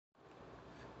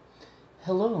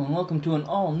Hello and welcome to an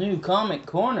all-new comic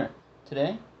corner.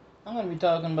 Today, I'm going to be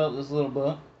talking about this little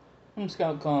book from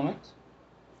Scout Comics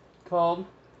called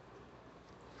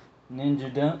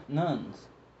Ninja Nuns.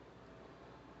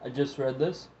 I just read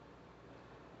this.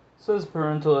 It says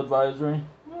parental advisory.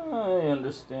 I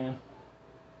understand.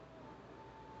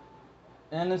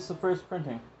 And it's the first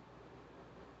printing.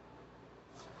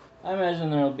 I imagine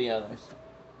there will be others.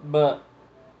 But,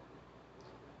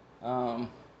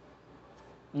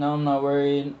 no, I'm not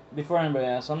worried. Before anybody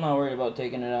asks, I'm not worried about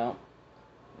taking it out.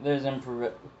 There's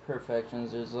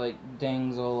imperfections. There's like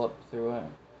dings all up through it.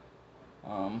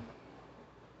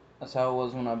 That's how it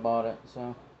was when I bought it.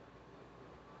 So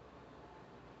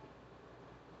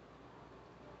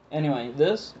anyway,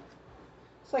 it's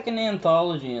like an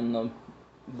anthology in the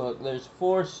book. There's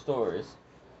 4 stories.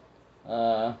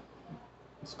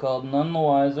 It's called None the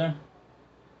Wiser,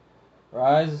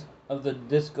 Rise of the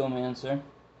Discomancer,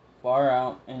 Far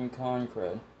Out, and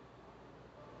Concred.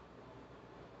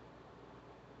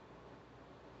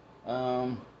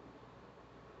 I'm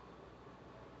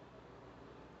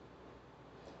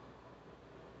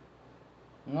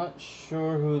not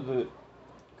sure who the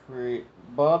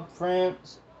Bob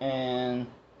France and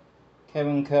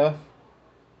Kevin Cuff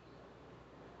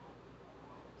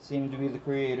seem to be the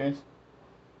creators.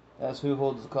 That's who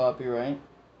holds the copyright.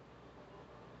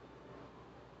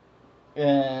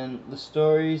 And the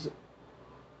stories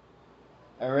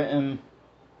are written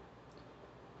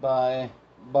by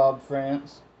Bob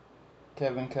France,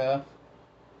 Kevin Cuff.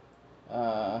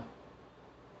 Well,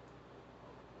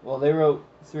 they wrote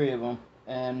 3 of them.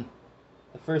 And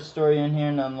the first story in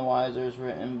here, None the Wiser, is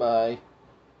written by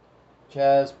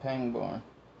Chaz Pangborn.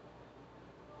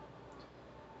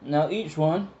 Now, each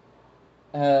one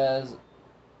has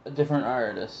a different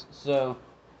artist. So,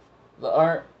 the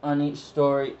art on each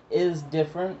story is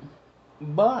different,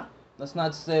 but that's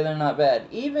not to say they're not bad.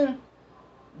 Even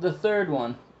the third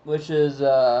one, which is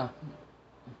the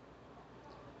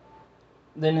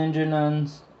Ninja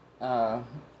Nuns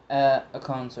at a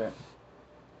concert.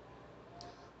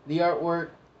 The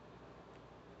artwork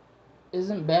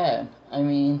isn't bad. I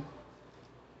mean,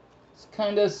 it's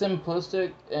kind of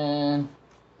simplistic, and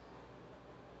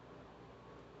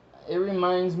it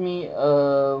reminds me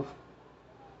of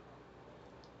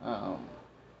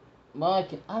well,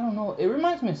 I don't know. It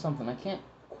reminds me of something. I can't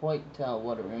quite tell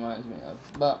what it reminds me of,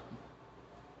 but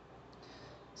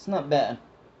it's not bad.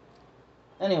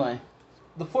 Anyway,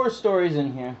 the 4 stories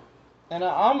in here, and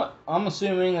I'm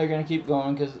assuming they're gonna keep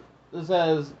going because this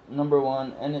has number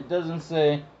 1, and it doesn't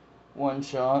say one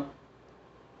shot.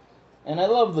 And I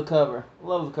love the cover. I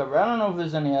don't know if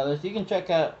there's any others. You can check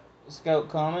out Scout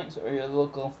Comics or your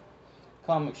local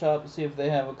comic shop to see if they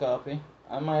have a copy.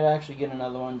 I might actually get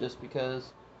another one just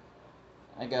because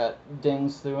I got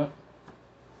dings through it.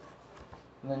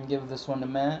 And then give this one to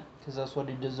Matt, because that's what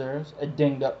he deserves. A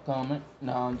dinged up comic.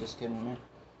 No, I'm just kidding, man.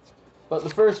 But the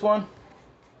first one,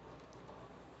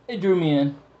 it drew me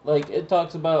in. Like, it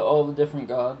talks about all the different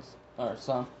gods, or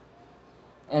some.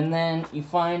 And then you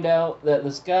find out that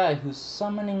this guy who's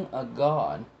summoning a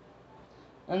god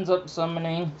ends up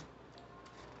summoning,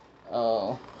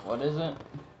 what is it?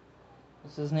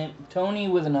 What's his name? Tony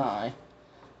with an I.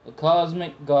 The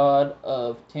cosmic god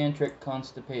of tantric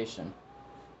constipation.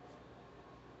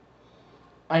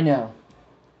 I know.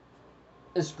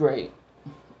 It's great.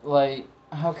 Like,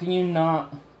 how can you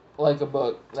not like a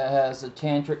book that has a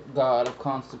tantric god of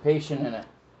constipation in it?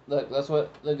 Look, that's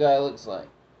what the guy looks like.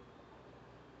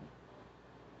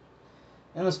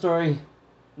 In the story,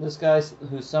 this guy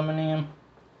who's summoning him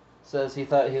says he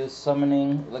thought he was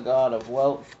summoning the god of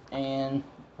wealth and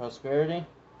prosperity,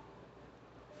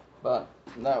 but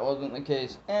that wasn't the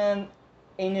case, and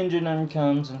a ninja nun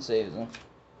comes and saves him.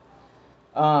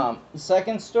 The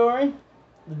second story,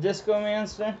 the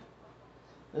Discomancer,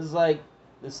 is like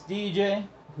this DJ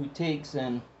who takes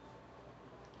and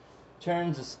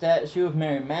turns a statue of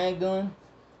Mary Magdalene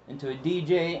into a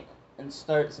DJ and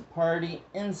starts a party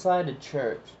inside a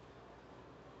church.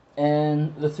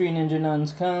 And the 3 ninja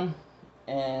nuns come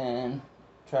and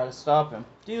try to stop him.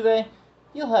 Do they?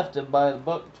 You'll have to buy the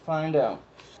book to find out.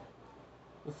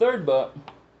 The third book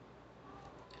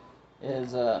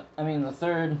is, the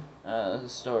third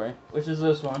story, which is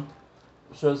this one,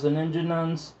 shows the ninja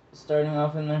nuns starting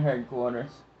off in their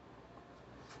headquarters.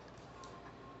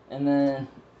 And then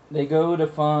they go to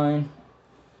find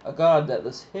a god that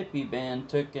this hippie band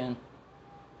took and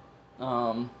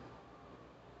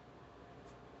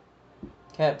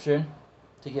captured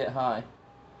to get high.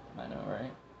 I know,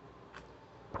 right?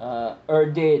 Or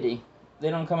a deity. They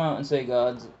don't come out and say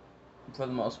gods for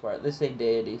the most part. They say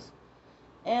deities.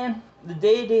 And the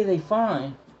deity they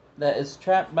find, that is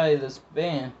trapped by this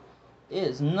band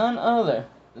is none other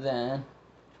than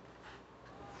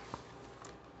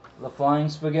the Flying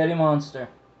Spaghetti Monster.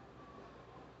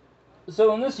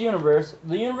 So in this universe,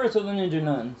 the universe of the Ninja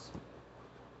Nuns,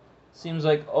 seems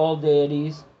like all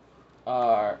deities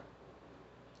are,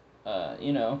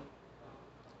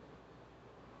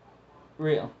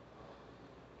 real.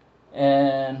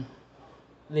 And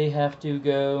they have to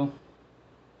go,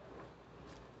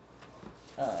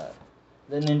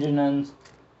 the Ninja Nuns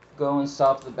go and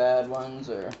stop the bad ones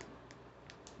or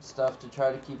stuff to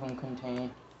try to keep them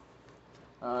contained.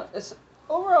 It's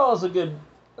overall is a good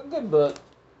book.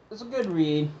 It's a good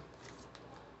read.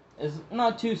 It's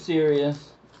not too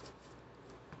serious.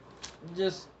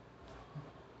 Just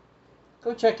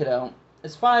go check it out.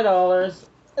 It's $5.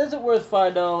 Is it worth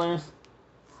 $5?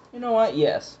 You know what?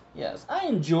 Yes. I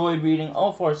enjoyed reading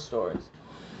all 4 stories.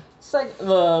 The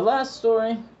last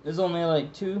story is only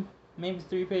like 2, maybe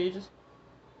 3 pages,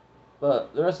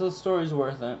 but the rest of the story is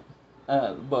worth it.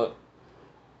 The book.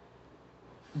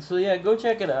 So yeah, go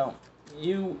check it out.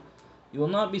 You will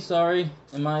not be sorry,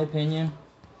 in my opinion.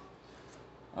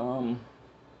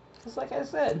 Because like I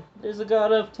said, there's a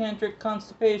god of tantric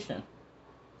constipation.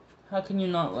 How can you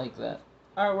not like that?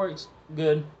 Artwork's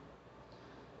good.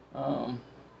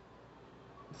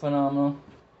 Phenomenal.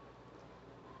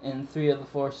 In 3 of the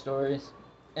 4 stories.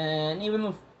 And even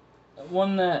the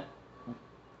one that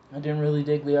I didn't really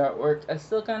dig the artwork, I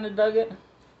still kind of dug it.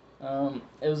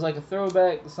 It was like a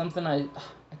throwback, something I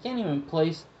can't even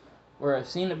place where I've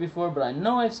seen it before, but I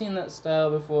know I've seen that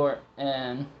style before,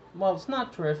 and while it's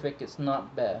not terrific, it's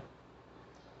not bad.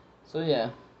 So yeah,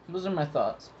 those are my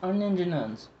thoughts on Ninja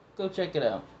Nuns. Go check it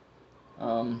out.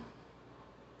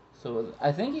 So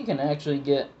I think you can actually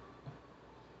get,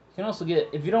 you can also get,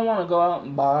 if you don't want to go out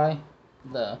and buy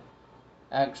the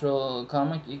actual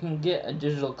comic, you can get a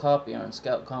digital copy on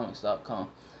scoutcomics.com.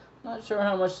 Not sure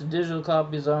how much the digital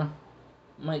copies are.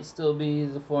 Might still be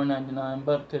the $4.99,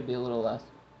 but could be a little less.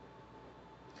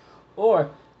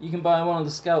 Or you can buy one of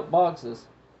the Scout boxes,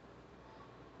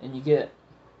 and you get,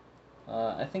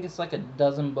 I think it's like a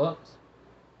dozen books,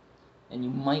 and you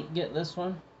might get this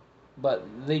one, but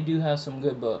they do have some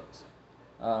good books.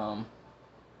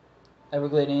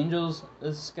 Everglade Angels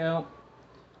is Scout.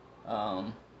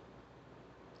 The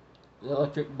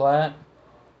Electric Black.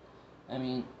 I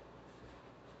mean,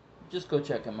 just go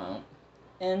check them out.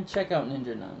 And check out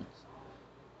Ninja Nuns.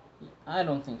 I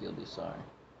don't think you'll be sorry.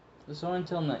 So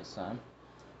until next time,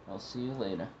 I'll see you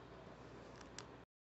later.